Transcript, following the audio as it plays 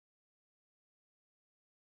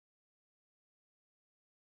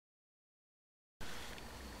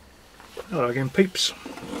Hello again, peeps.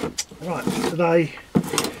 Right, today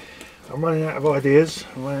I'm running out of ideas,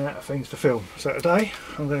 I'm running out of things to film. So today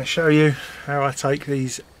I'm going to show you how I take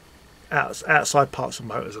these outside parts of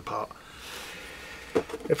motors apart.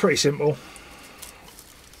 They're pretty simple.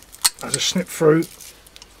 I just snip through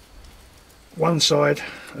one side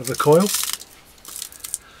of the coil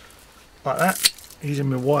like that, using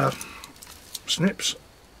my wire snips.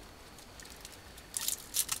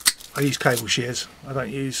 I use cable shears, I don't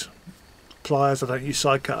use pliers, I don't use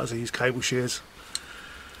side cutters, I use cable shears.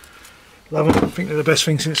 Love them, I think they're the best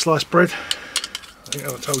thing since sliced bread. I think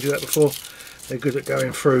I've told you that before. They're good at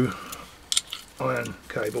going through iron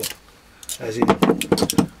cable, as in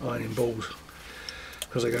ironing balls,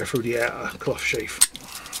 because they go through the outer cloth sheath.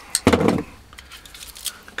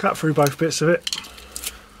 Cut through both bits of it.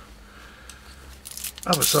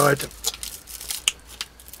 Other side.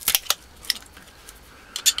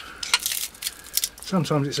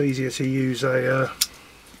 Sometimes it's easier to use a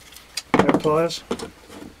pliers,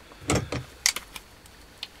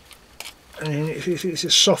 and if it's a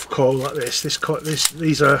soft coil like this,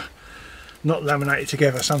 these are not laminated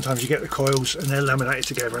together. Sometimes you get the coils and they're laminated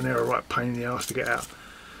together and they're a right pain in the arse to get out.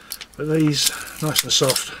 But these, nice and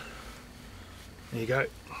soft. There you go.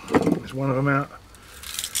 There's one of them out.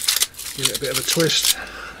 Give it a bit of a twist.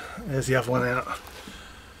 There's the other one out.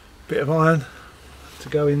 Bit of iron to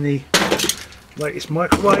go in the latest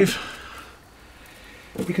microwave.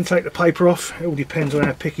 You can take the paper off, it all depends on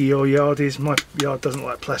how picky your yard is. My yard doesn't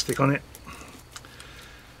like plastic on it,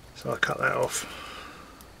 so I cut that off.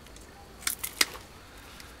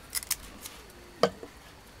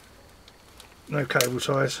 No cable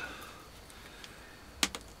ties.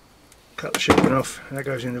 Cut the shipping off, that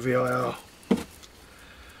goes in the VIR.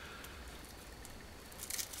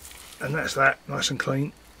 And that's that, nice and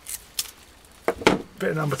clean.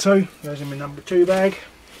 Bit of number 2 goes in my number 2 bag.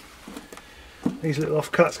 These little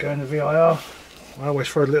offcuts go in the VIR. I always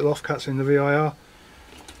throw the little offcuts in the VIR.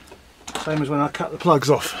 Same as when I cut the plugs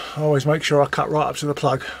off. I always make sure I cut right up to the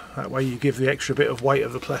plug. That way you give the extra bit of weight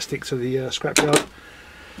of the plastic to the scrapyard.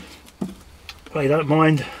 They don't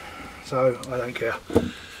mind, so I don't care.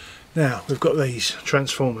 Now we've got these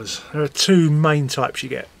transformers. There are 2 main types you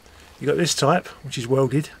get. You've got this type, which is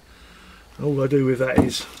welded. And all I do with that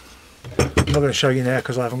is, I'm not going to show you now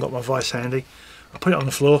because I haven't got my vise handy. I put it on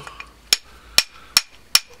the floor,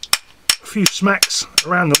 a few smacks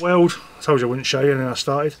around the weld. I told you I wouldn't show you and then I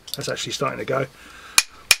started. That's actually starting to go.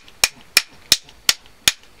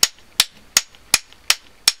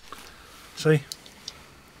 See?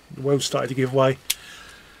 The weld's started to give way.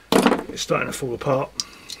 It's starting to fall apart.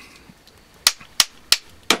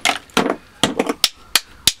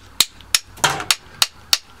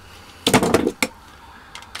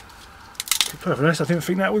 Perfectly honest, I didn't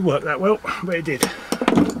think that would work that well, but it did.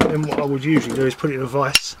 Then what I would usually do is put it in a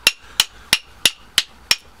vise.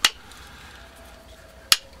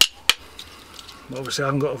 But obviously I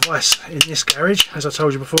haven't got a vise in this garage, as I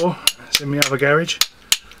told you before. It's in my other garage.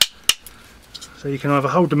 So you can either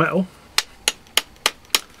hold the metal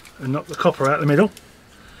and knock the copper out the middle.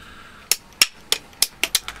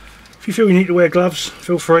 If you feel you need to wear gloves,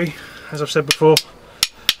 feel free. As I've said before,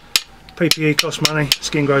 PPE costs money,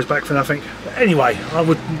 skin grows back for nothing. But anyway, I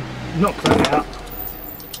would knock that out.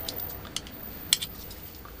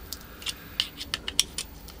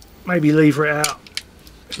 Maybe lever it out.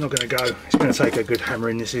 It's not going to go. It's going to take a good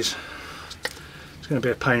hammering, this is. It's going to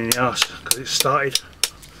be a pain in the arse because it's started.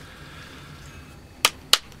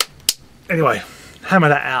 Anyway, hammer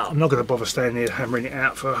that out. I'm not going to bother staying here hammering it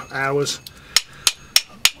out for hours.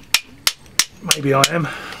 Maybe I am.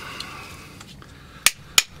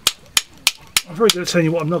 I'm very good at telling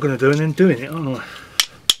you what I'm not going to do and then doing it, aren't I?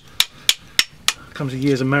 Comes to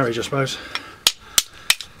years of marriage, I suppose.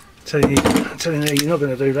 Telling you you're not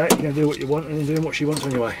going to do that, you're going to do what you want and then doing what she wants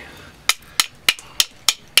anyway.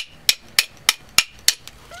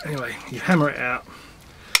 Anyway, you hammer it out.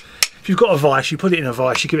 If you've got a vise, you put it in a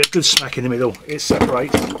vise, you give it a good smack in the middle, it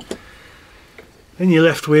separates. Then you're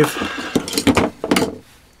left with a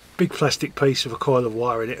big plastic piece of a coil of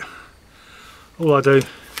wire in it. All I do,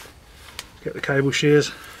 get the cable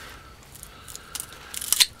shears,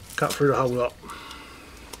 cut through the whole lot,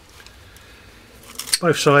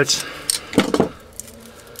 both sides,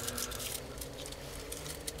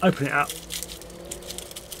 open it up,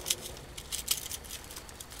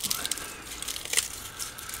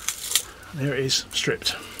 and there it is,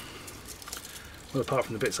 stripped. Well, apart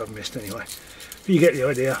from the bits I've missed anyway. But you get the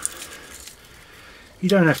idea. You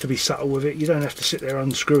don't have to be subtle with it, you don't have to sit there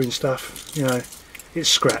unscrewing stuff, you know. It's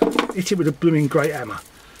scrap. Hit it with a blooming great hammer.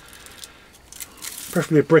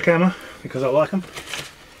 Preferably a brick hammer because I like them.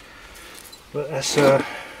 But that's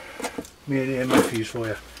me and Ian Matthews for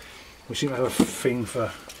you. We seem to have a thing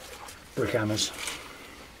for brick hammers.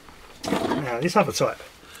 Now this other type,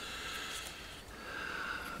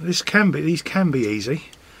 these can be easy,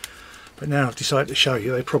 but now I've decided to show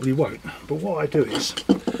you they probably won't. But what I do is,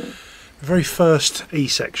 the very first E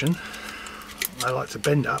section I like to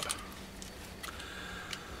bend up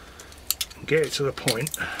and get it to the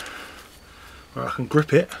point where I can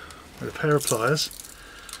grip it with a pair of pliers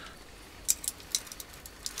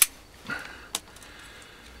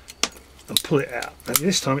and pull it out. And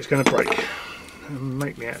this time it's going to break and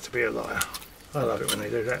make me out to be a liar. I love it when they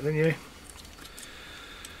do that, don't you?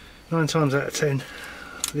 9 times out of 10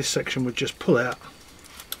 this section would just pull out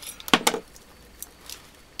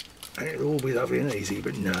and it'll all be lovely and easy,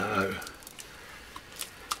 but no.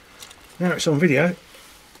 Now it's on video.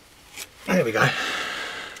 There we go.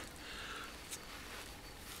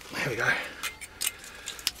 There we go.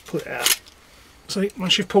 Pull it out. See,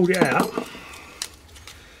 once you've pulled it out,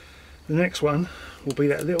 the next one will be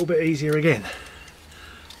that little bit easier again.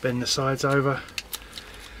 Bend the sides over,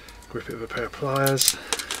 grip it with a pair of pliers.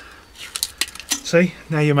 See,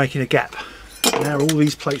 now you're making a gap. Now all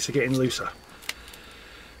these plates are getting looser.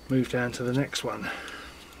 Move down to the next one.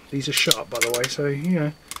 These are sharp, by the way, so you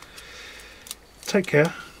know, take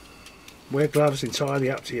care. Wear gloves, entirely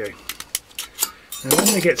up to you. Now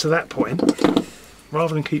when they get to that point,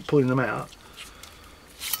 rather than keep pulling them out,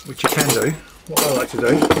 which you can do, what I like to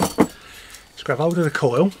do is grab hold of the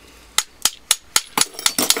coil.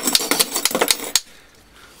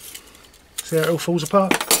 See how it all falls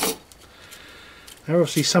apart? Now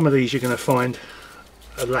obviously some of these you're going to find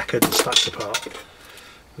are lacquered and stuck apart.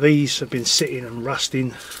 These have been sitting and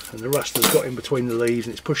rusting, and the rust has got in between the leaves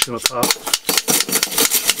and it's pushed them apart.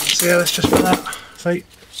 See how that's just for that?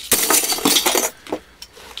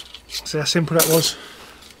 See how simple that was?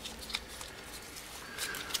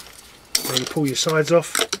 Then you pull your sides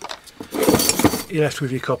off, you're left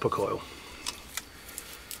with your copper coil.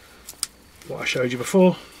 What I showed you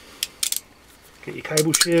before. Get your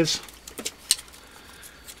cable shears,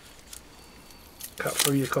 cut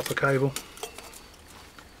through your copper cable.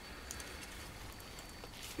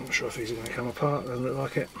 I'm not sure if these are going to come apart, doesn't look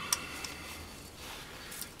like it.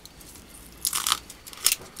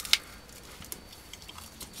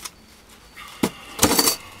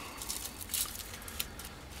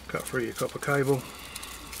 Cut through your copper cable,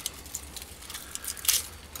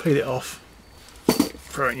 peel it off,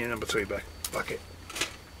 throw it in your number 2 bucket.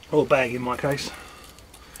 Or bag in my case.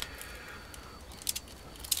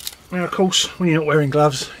 Now of course when you're not wearing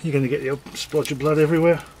gloves you're going to get the old splodge of blood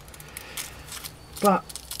everywhere, but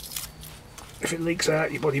if it leaks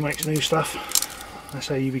out your body makes new stuff. That's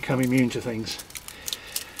how you become immune to things.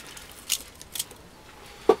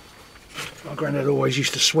 My granddad always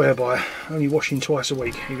used to swear by only washing twice a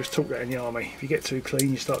week. He was taught that in the army. If you get too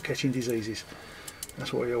clean you start catching diseases.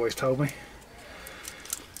 That's what he always told me.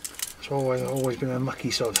 So I've always been a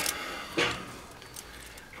mucky sod.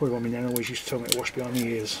 Probably why my nan always used to tell me to wash behind the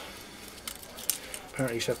ears.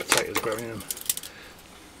 Apparently he used to have potatoes growing in them.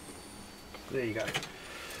 There you go.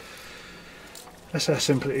 That's how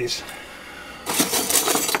simple it is.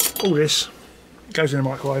 All this goes in the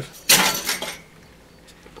microwave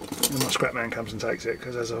and my scrap man comes and takes it,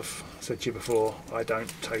 because as I've said to you before, I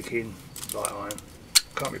don't take in light iron.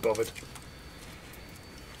 Can't be bothered.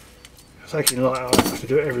 Taking light iron, I have to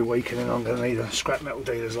do it every week, and then I'm going to need a scrap metal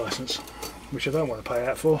dealer's licence, which I don't want to pay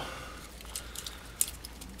out for.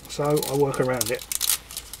 So I work around it.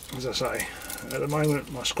 As I say, at the moment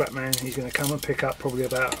my scrap man, he's going to come and pick up probably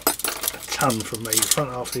about a tonne from me. The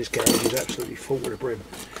front half of this garage is absolutely full to the brim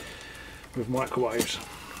with microwaves.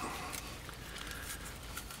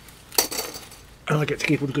 And I get to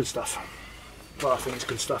keep all the good stuff. Well, I think it's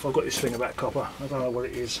good stuff. I've got this thing about copper. I don't know what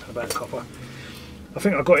it is about copper. I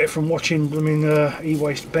think I got it from watching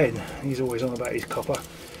E-Waste Ben. He's always on about his copper.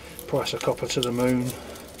 Price of copper to the moon.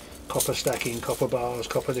 Copper stacking, copper bars,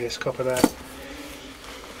 copper this, copper that.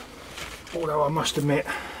 Although I must admit,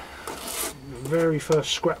 the very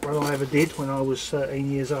first scrap run I ever did when I was 13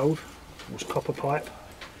 years old was copper pipe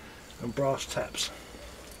and brass taps.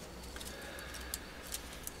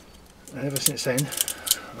 And ever since then,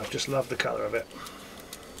 I've just loved the colour of it.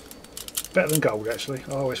 Better than gold actually.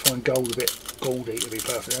 I always find gold a bit gaudy, to be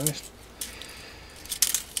perfectly honest.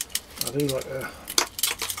 I do like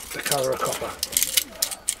the colour of copper.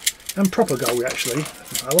 And proper gold actually.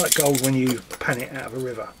 I like gold when you pan it out of a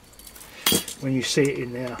river. When you see it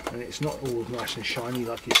in there and it's not all nice and shiny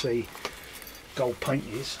like you see gold paint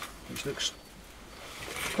is, which looks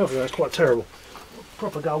probably that's quite terrible.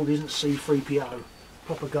 Proper gold isn't C3PO.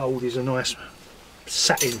 Proper gold is a nice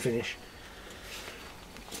satin finish.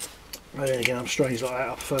 But then again, I'm strange like that.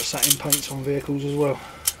 I prefer satin paints on vehicles as well.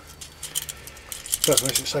 First,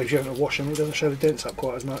 it saves you having to wash them. It doesn't show the dents up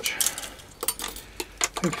quite as much.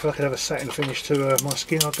 I think if I could have a satin finish to my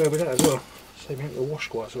skin, I'd go with that as well. Save me having to wash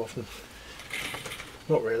quite so often.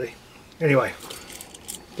 Not really. Anyway,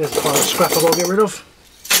 there's a pile of scrap I've got to get rid of.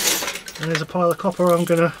 And there's a pile of copper I'm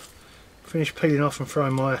going to finish peeling off and throw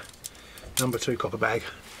in my number 2 copper bag.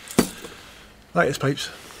 Latest peeps.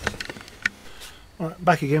 Right,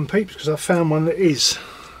 back again peeps, because I've found one that is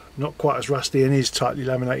not quite as rusty and is tightly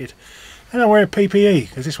laminated. And I'm wearing PPE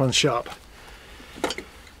because this one's sharp.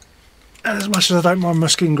 And as much as I don't mind my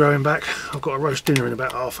skin growing back, I've got a roast dinner in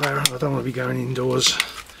about half an hour. I don't want to be going indoors,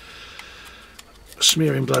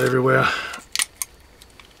 smearing blood everywhere,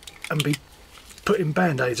 and be putting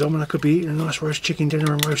band-aids on when I could be eating a nice roast chicken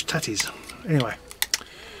dinner and roast tatties. Anyway,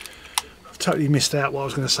 I've totally missed out what I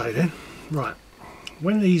was going to say then. Right,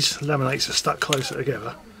 when these laminates are stuck closer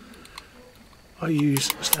together, I use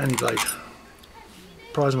a Stanley blade,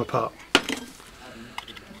 prise them apart.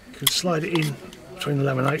 You can slide it in between the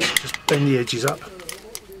laminates, just bend the edges up.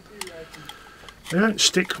 They don't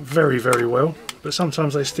stick very well, but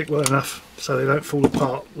sometimes they stick well enough so they don't fall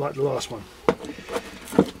apart like the last one.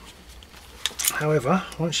 However,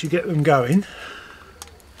 once you get them going,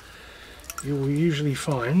 you will usually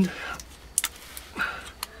find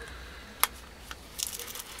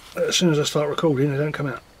that as soon as I start recording, they don't come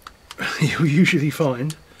out. You'll usually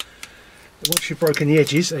find that once you've broken the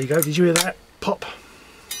edges, there you go, did you hear that? Pop.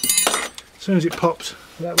 As soon as it popped,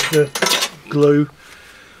 that was the glue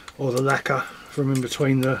or the lacquer from in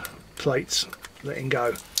between the plates letting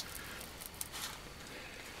go.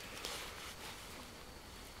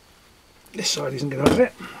 This side isn't going to have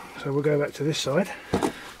it, so we'll go back to this side.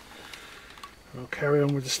 I'll carry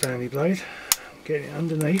on with the Stanley blade, getting it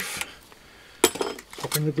underneath,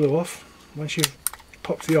 popping the glue off. Once you've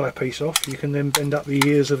popped the eyepiece off, you can then bend up the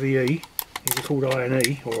ears of the E. These are called I and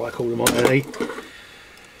E, or I call them I and E.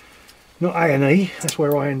 Not A and E, that's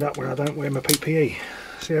where I end up when I don't wear my PPE.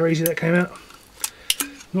 See how easy that came out?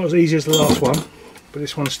 Not as easy as the last one, but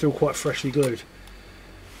this one's still quite freshly glued.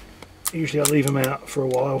 Usually I leave them out for a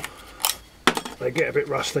while. They get a bit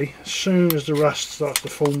rusty. As soon as the rust starts to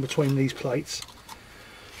form between these plates,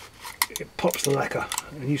 it pops the lacquer,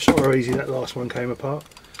 and you saw how easy that last one came apart.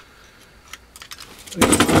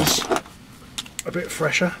 This one's a bit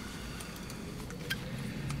fresher.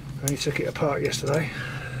 I only took it apart yesterday.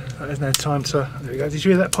 I haven't had time to. There we go. Did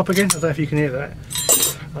you hear that pop again? I don't know if you can hear that.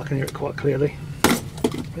 I can hear it quite clearly.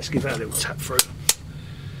 Let's give that a little tap through.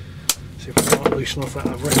 See if we can't loosen off that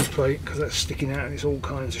other end plate, because that's sticking out and it's all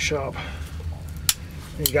kinds of sharp.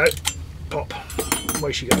 There you go, pop,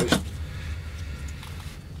 away she goes.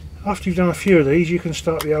 After you've done a few of these, you can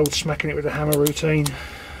start the old smacking it with a hammer routine.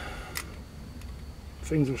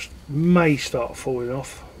 Things may start falling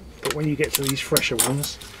off, but when you get to these fresher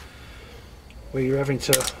ones, where you're having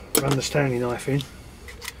to run the Stanley knife in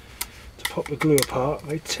to pop the glue apart,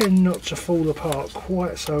 they tend not to fall apart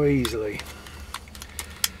quite so easily.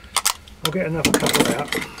 I'll get another couple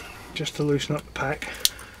out just to loosen up the pack.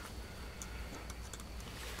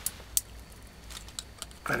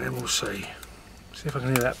 And then we'll see if I can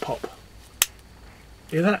hear that pop.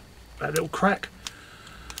 Hear that? That little crack?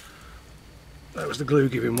 That was the glue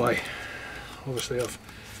giving way. Obviously I've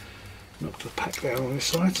knocked the pack down on this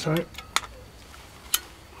side, so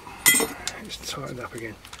it's tightened up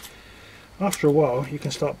again. After a while you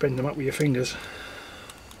can start bending them up with your fingers,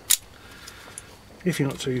 if you're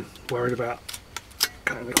not too worried about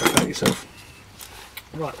cutting the crap out yourself.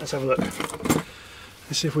 Right, let's have a look.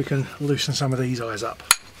 Let's see if we can loosen some of these eyes up.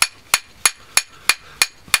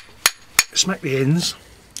 Smack the ends,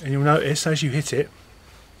 and you'll notice as you hit it,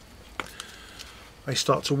 they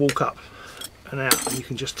start to walk up and out, and you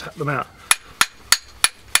can just tap them out.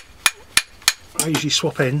 I usually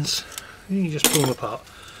swap ends, and you just pull them apart.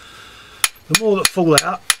 The more that fall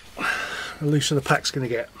out, the looser the pack's going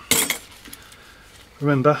to get.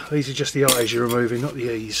 Remember, these are just the eyes you're removing, not the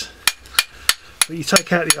E's. But you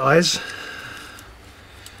take out the eyes.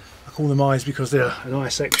 I call them eyes because they're an eye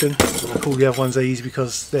section, and I call the other ones E's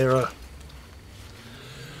because they're a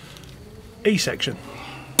E section.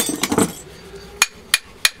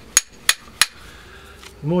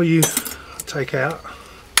 The more you take out,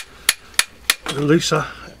 the looser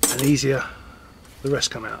and easier the rest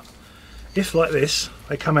come out. If like this,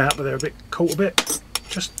 they come out but they're a bit caught a bit,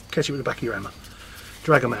 just catch it with the back of your hammer.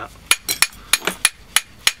 Drag them out.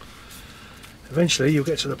 Eventually you'll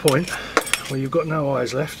get to the point where you've got no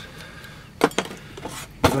eyes left.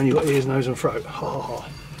 You've only got ears, nose and throat. Ha ha ha.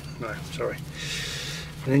 No, sorry.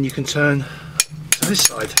 And then you can turn to this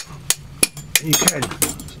side. And you can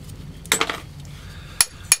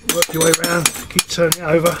Work your way around, keep turning it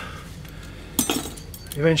over.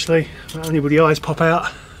 Eventually, not only will the eyes pop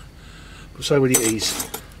out, but so will the E's.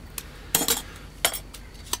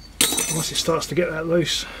 Once it starts to get that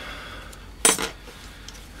loose,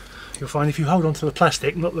 you'll find if you hold on to the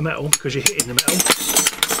plastic, not the metal, because you're hitting the metal.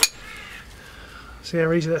 See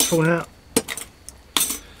how easy that's falling out?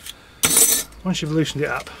 Once you've loosened it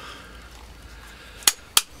up,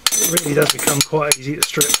 it really does become quite easy to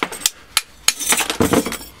strip.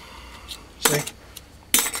 See?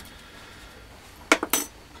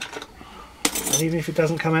 And even if it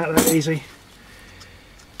doesn't come out that easy,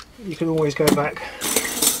 you can always go back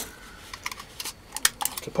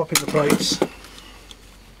to popping the plates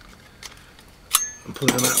and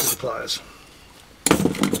pulling them out with the pliers.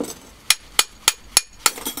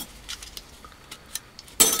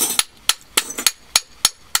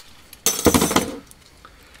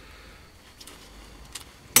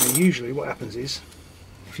 Now usually what happens is,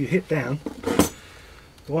 if you hit down,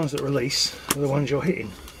 the ones that release are the ones you're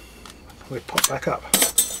hitting. We pop back up,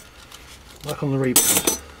 like on the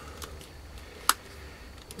rebound.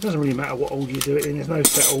 It doesn't really matter what order you do it in, there's no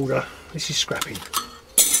set order. This is scrapping.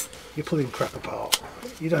 You're pulling crap apart.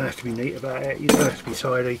 You don't have to be neat about it, you don't have to be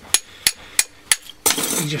tidy.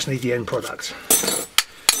 You just need the end product.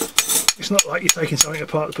 It's not like you're taking something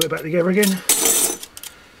apart to put it back together again.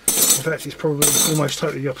 In fact, it's probably almost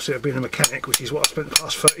totally the opposite of being a mechanic, which is what I spent the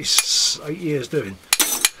past 38 years doing.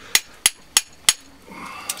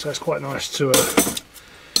 So it's quite nice to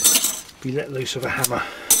be let loose of a hammer,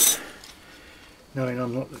 knowing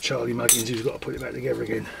I'm not the Charlie Muggins who's got to put it back together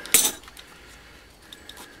again.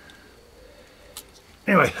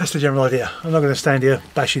 Anyway, that's the general idea. I'm not going to stand here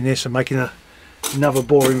bashing this and making another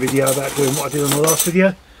boring video about doing what I did on the last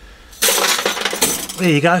video. There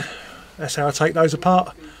you go. That's how I take those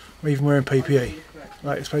apart. I'm even wearing PPE.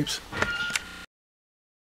 Latest peeps.